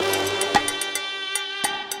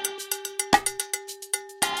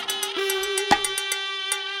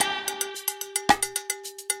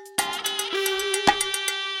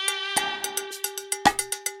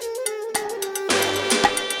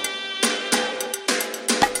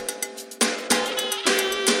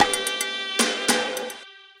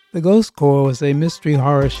The Ghost Corps was a mystery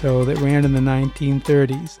horror show that ran in the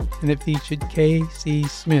 1930s, and it featured K.C.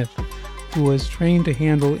 Smith, who was trained to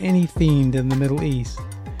handle any fiend in the Middle East.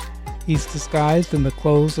 He's disguised in the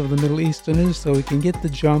clothes of the Middle Easterners so he can get the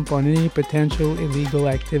jump on any potential illegal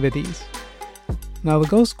activities. Now, the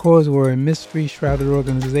Ghost Corps were a mystery-shrouded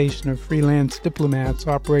organization of freelance diplomats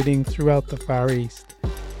operating throughout the Far East.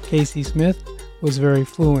 K.C. Smith was very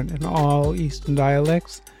fluent in all Eastern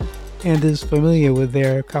dialects and is familiar with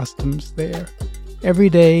their customs there. Every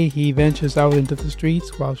day he ventures out into the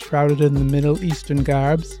streets while shrouded in the Middle Eastern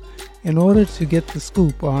garbs in order to get the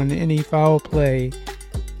scoop on any foul play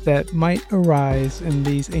that might arise in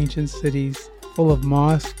these ancient cities full of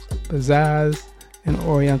mosques, bazaars, and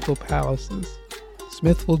oriental palaces.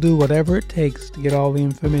 Smith will do whatever it takes to get all the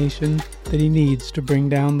information that he needs to bring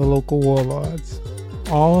down the local warlords,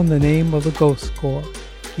 all in the name of the Ghost Corps.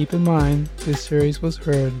 Keep in mind, this series was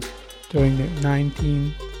heard during the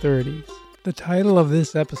 1930s. The title of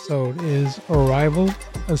this episode is Arrival,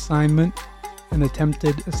 Assignment, and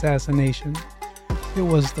Attempted Assassination. It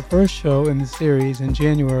was the first show in the series in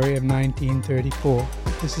January of 1934.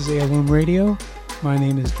 This is Heirloom Radio. My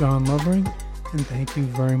name is John Lovering, and thank you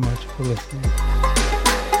very much for listening.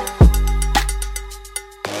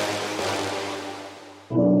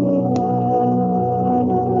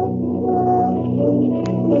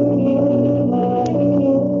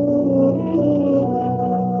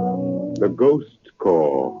 The Ghost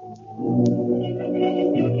Corps.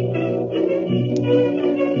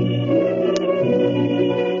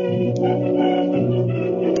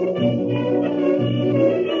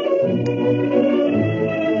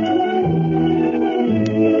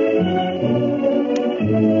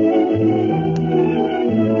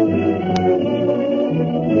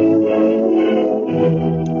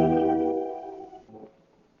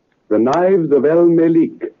 The Knives of El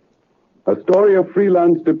Melik. A story of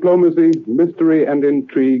freelance diplomacy, mystery, and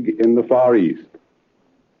intrigue in the Far East.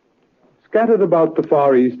 Scattered about the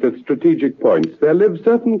Far East at strategic points, there live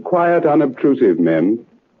certain quiet, unobtrusive men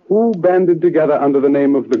who, banded together under the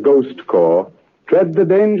name of the Ghost Corps, tread the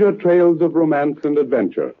danger trails of romance and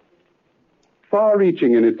adventure.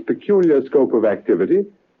 Far-reaching in its peculiar scope of activity,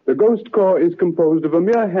 the Ghost Corps is composed of a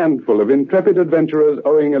mere handful of intrepid adventurers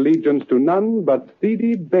owing allegiance to none but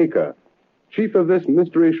C.D. Baker, chief of this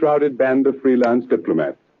mystery-shrouded band of freelance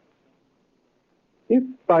diplomats. If,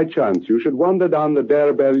 by chance, you should wander down the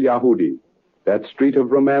Deir Bel Yahudi, that street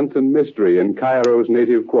of romance and mystery in Cairo's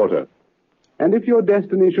native quarter, and if your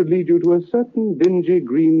destiny should lead you to a certain dingy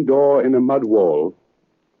green door in a mud wall,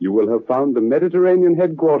 you will have found the Mediterranean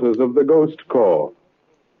headquarters of the Ghost Corps.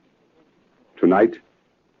 Tonight,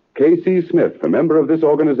 K.C. Smith, a member of this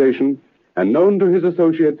organization, and known to his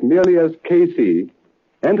associates merely as K.C.,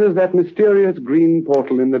 enters that mysterious green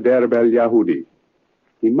portal in the Deir Bel Yahudi.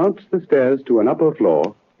 He mounts the stairs to an upper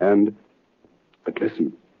floor and... But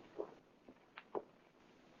listen.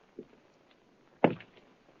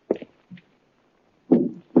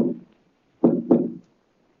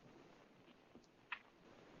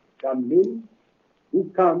 Come in.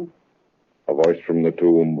 Who comes? A voice from the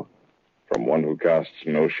tomb, from one who casts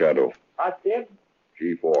no shadow. Asif?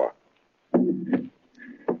 G4.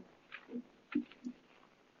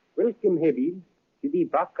 Welcome, Habib. Sidi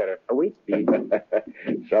Bakr awaits thee.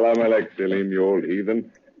 Salam alek, Selim, you old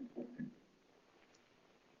heathen.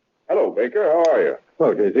 Hello, Baker. How are you?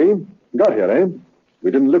 Well, Casey, got here, eh?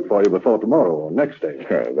 We didn't look for you before tomorrow or next day.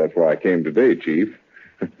 That's why I came today, Chief.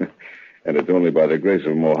 And it's only by the grace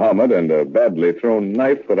of Mohammed and a badly thrown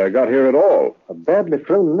knife that I got here at all. A badly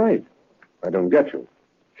thrown knife? I don't get you.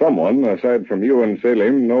 Someone, aside from you and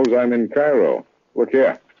Selim, knows I'm in Cairo. Look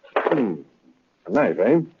here. A knife,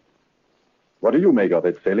 eh? What do you make of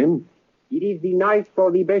it, Selim? It is the knife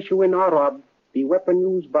for the Beshuin Arab, the weapon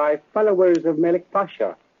used by followers of Malik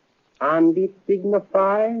Pasha. And it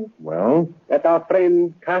signifies... Well? That our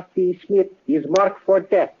friend Cassie Smith is marked for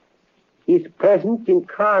death. His presence in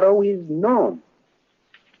Cairo is known.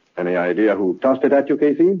 Any idea who tossed it at you,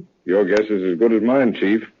 Casey? Your guess is as good as mine,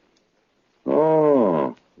 Chief.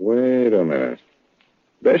 Oh, wait a minute.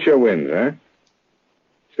 Besha wins, eh?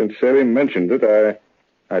 Since Selim mentioned it,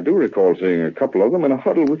 I do recall seeing a couple of them in a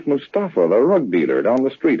huddle with Mustafa, the rug dealer, down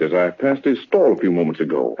the street as I passed his stall a few moments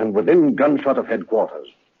ago. And within gunshot of headquarters.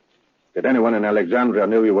 Did anyone in Alexandria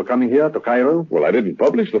know you were coming here to Cairo? Well, I didn't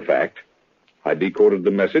publish the fact. I decoded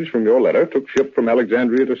the message from your letter, took ship from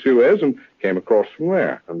Alexandria to Suez, and came across from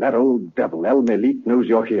there. And that old devil, El Melik, knows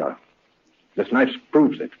you're here. This knife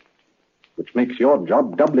proves it, which makes your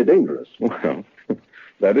job doubly dangerous. Well,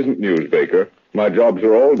 that isn't news, Baker. My jobs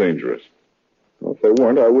are all dangerous. Well, if they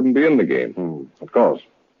weren't, I wouldn't be in the game. Of course.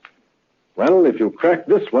 Well, if you crack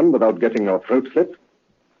this one without getting your throat slit.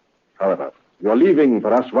 However, you're leaving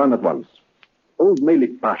for Aswan at once. Old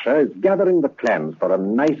Malik Pasha is gathering the clans for a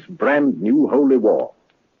nice brand new holy war.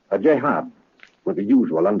 A jihad, with the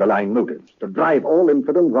usual underlying motives, to drive all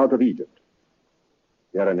infidels out of Egypt.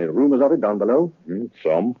 Hear any rumors of it down below?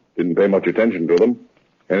 Some. Didn't pay much attention to them.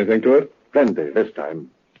 Anything to it? Plenty this time.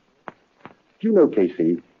 Do you know,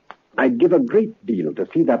 Casey, I'd give a great deal to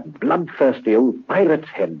see that bloodthirsty old pirate's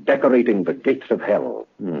head decorating the gates of hell.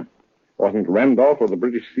 Wasn't Randolph of the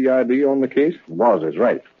British CID on the case? Was is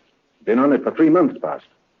right. Been on it for 3 months past,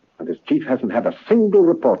 and his chief hasn't had a single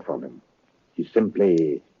report from him. He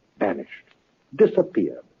simply vanished,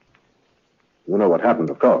 disappeared. You know what happened,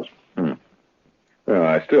 of course. Well,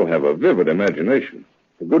 I still have a vivid imagination.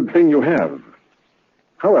 A good thing you have.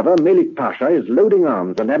 However, Malik Pasha is loading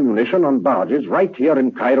arms and ammunition on barges right here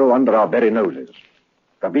in Cairo under our very noses.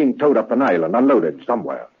 They're being towed up the Nile and unloaded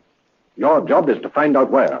somewhere. Your job is to find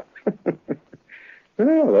out where.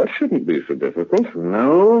 Well, that shouldn't be so difficult.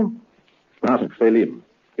 No? Ask Selim.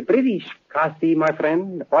 The British, Kasi, my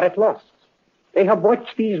friend, are at loss. They have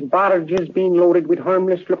watched these barges being loaded with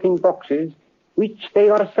harmless-looking boxes, which they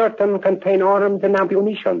are certain contain arms and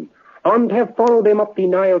ammunition, and have followed them up the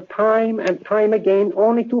Nile time and time again,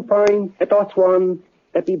 only to find at Aswan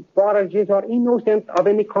that the barges are innocent of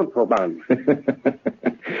any contraband.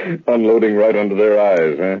 Unloading right under their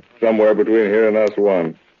eyes, huh? Somewhere between here and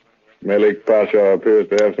Aswan. Malik Pasha appears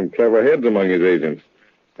to have some clever heads among his agents.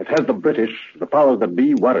 It has the British, the powers that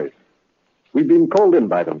be, worried. We've been called in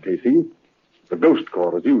by them, Casey. The Ghost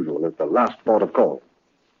Corps, as usual, is the last port of call.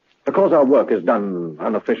 Because our work is done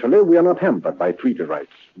unofficially, we are not hampered by treaty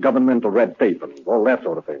rights, governmental red tape, and all that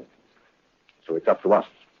sort of thing. So it's up to us.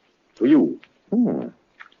 To you.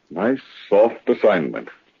 Nice, soft assignment.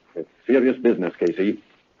 It's serious business, Casey.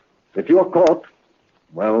 If you're caught,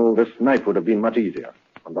 well, this night would have been much easier,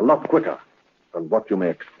 and a lot quicker than what you may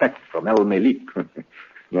expect from El Malik.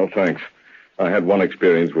 No, thanks. I had one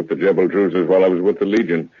experience with the Jebel Druzes while I was with the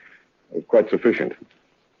Legion. It was quite sufficient.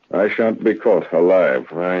 I shan't be caught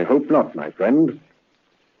alive. I hope not, my friend.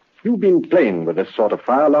 You've been playing with this sort of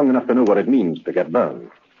fire long enough to know what it means to get burned.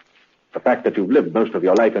 The fact that you've lived most of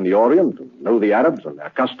your life in the Orient, and know the Arabs and their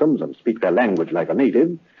customs, and speak their language like a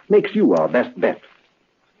native, makes you our best bet.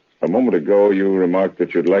 A moment ago, you remarked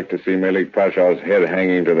that you'd like to see Malik Pasha's head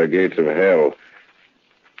hanging to the gates of hell.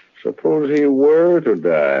 Suppose he were to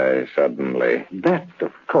die suddenly. That,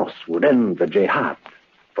 of course, would end the jihad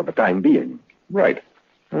for the time being. Right.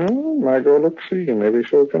 Well, I go look see. Maybe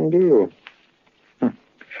so can do.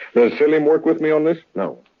 Does Selim work with me on this?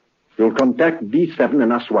 No. You'll contact D7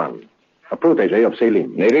 in Aswan, a protege of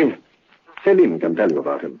Selim. Native? Selim can tell you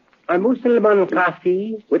about him. A Muslim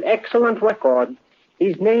Kasi with excellent record.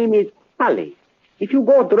 His name is Ali. If you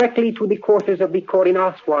go directly to the quarters of the court in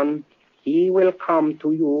Aswan, he will come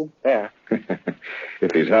to you there.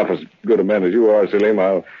 If he's half as good a man as you are, Selim,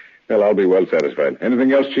 I'll be well satisfied.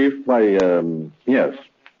 Anything else, Chief? Why, yes.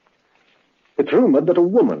 It's rumored that a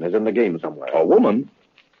woman is in the game somewhere. A woman?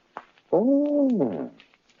 Oh.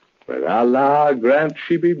 Well, Allah grant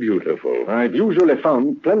she be beautiful. I've usually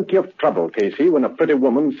found plenty of trouble, Casey, when a pretty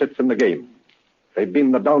woman sits in the game. They've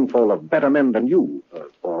been the downfall of better men than you,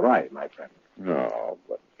 or I, my friend. Oh,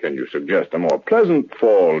 but can you suggest a more pleasant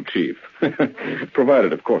fall, Chief?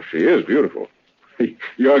 Provided, of course, she is beautiful.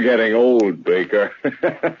 You're getting old, Baker.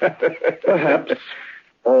 Perhaps.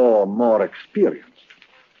 Or more experienced.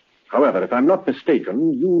 However, if I'm not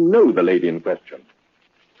mistaken, you know the lady in question.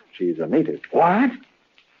 She's a native. What?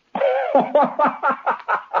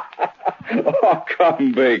 Oh,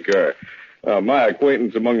 come, Baker. My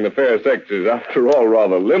acquaintance among the fair sex is, after all,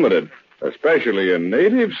 rather limited, especially in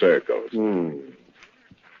native circles.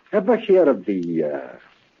 Ever hear of the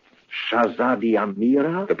Shahzadi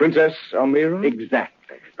Amira? The Princess Amira?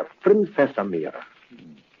 Exactly. The Princess Amira.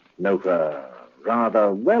 Know her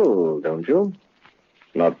rather well, don't you?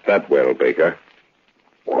 Not that well, Baker.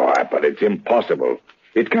 Why, but it's impossible.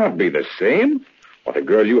 It can't be the same. What the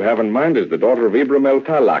girl you have in mind is the daughter of Ibrahim El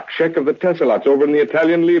Talak, Sheikh of the Tessalots over in the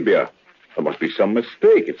Italian Libya. There must be some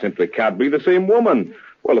mistake. It simply can't be the same woman.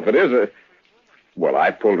 Well, if it is Well,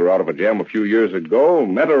 I pulled her out of a jam a few years ago,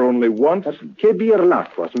 met her only once. That's Kebir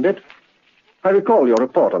Lak, wasn't it? I recall your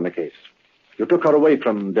report on the case. You took her away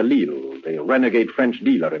from Delil, the renegade French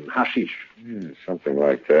dealer in hashish. Yeah, something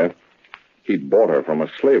like that. He'd bought her from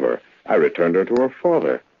a slaver. I returned her to her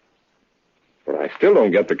father. But I still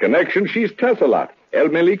don't get the connection. She's Tessalot. El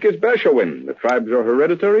Malik is Beshawin. The tribes are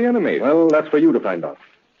hereditary enemies. Well, that's for you to find out.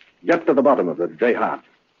 Get to the bottom of the jihad.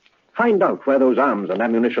 Find out where those arms and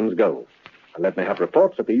ammunitions go. And let me have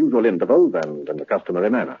reports at the usual intervals and in the customary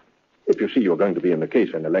manner. If you see you're going to be in the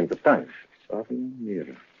case any length of time. Oh,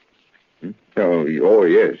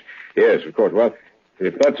 yes. Yes, of course. Well,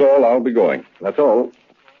 if that's all, I'll be going. That's all.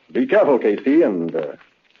 Be careful, Casey, and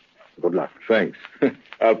good luck. Thanks.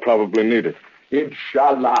 I'll probably need it.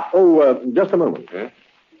 Inshallah. Oh, just a moment. Huh?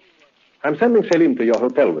 I'm sending Selim to your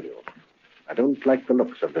hotel with you. I don't like the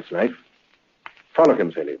looks of this knife. Follow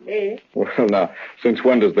him, Selim. Well, now, since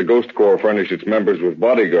when does the Ghost Corps furnish its members with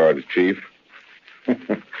bodyguards, Chief?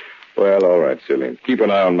 Well, all right, Selim. Keep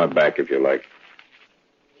an eye on my back if you like.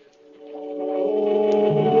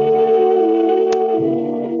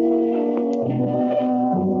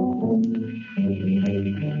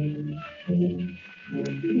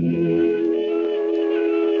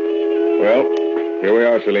 Well, here we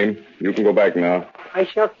are, Selim. You can go back now. I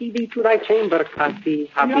shall see thee to thy chamber, Kasi.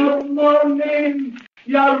 Your morning,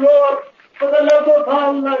 your Lord, for the love of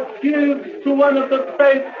Allah, give to one of the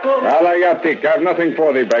faithful. Alayatik, I've nothing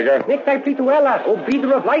for thee, beggar. Make thy plea to Allah, O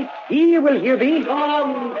breather of life. He will hear thee.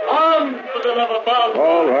 Come, for the love of Allah.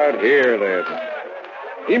 All right, here, then.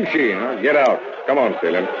 Imshi, huh? Get out. Come on,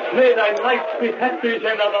 Selim. May thy life be happy,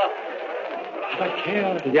 Zainaba. Have a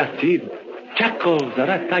care, Yatid. Jackals are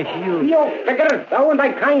at thy heels. Yo, beggar, thou and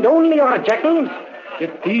thy kind only are jackals.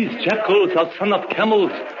 Yet these jackals are son of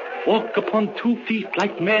camels, walk upon 2 feet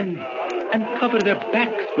like men, and cover their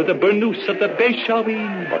backs with the burnous of the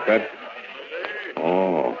Beshaween. What's that?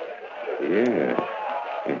 Oh, yeah.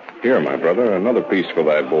 Here, my brother, another piece for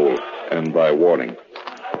thy bowl and thy warning.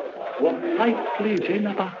 Walk lightly,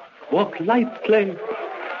 Zainaba. Walk lightly.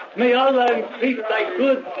 May Allah increase thy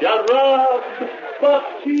goods, Ya Rab.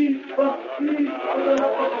 Bakshi,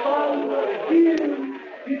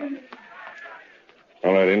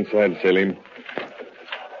 All right, inside, Selim.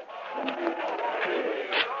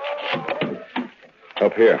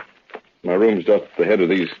 Up here. My room's just at the head of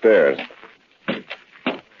these stairs.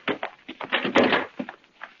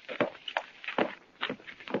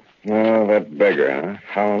 Well, that beggar, huh?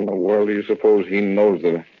 How in the world do you suppose he knows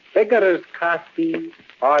that... Beggars, Kasi,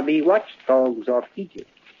 are the watchdogs of Egypt.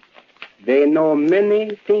 They know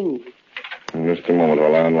many things. In just a moment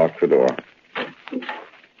while I unlock the door.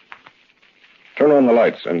 Turn on the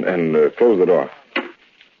lights and close the door.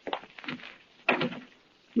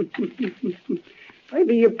 By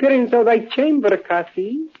the appearance of thy chamber,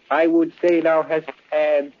 Kasi, I would say thou hast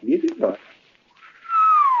had visitors.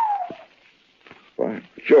 Why,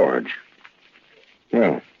 George.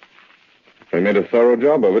 Well, they made a thorough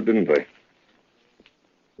job of it, didn't they?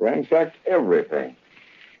 Ransacked everything.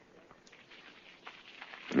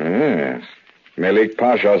 Yes. Malik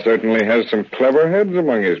Pasha certainly has some clever heads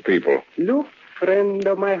among his people. Look, friend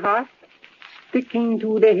of my heart, sticking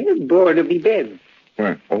to the headboard of the bed.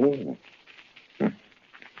 Oh.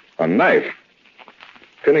 A knife.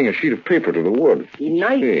 Pinning a sheet of paper to the wood. The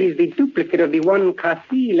knife is the duplicate of the one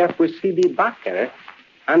Kasi left with Sidi Bakr.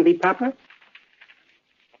 And the papa?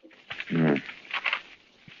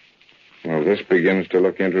 Well, this begins to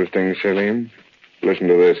look interesting, Selim. Listen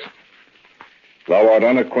to this. Thou art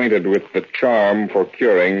unacquainted with the charm for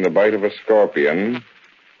curing the bite of a scorpion,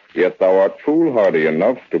 yet thou art foolhardy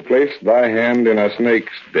enough to place thy hand in a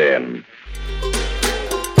snake's den.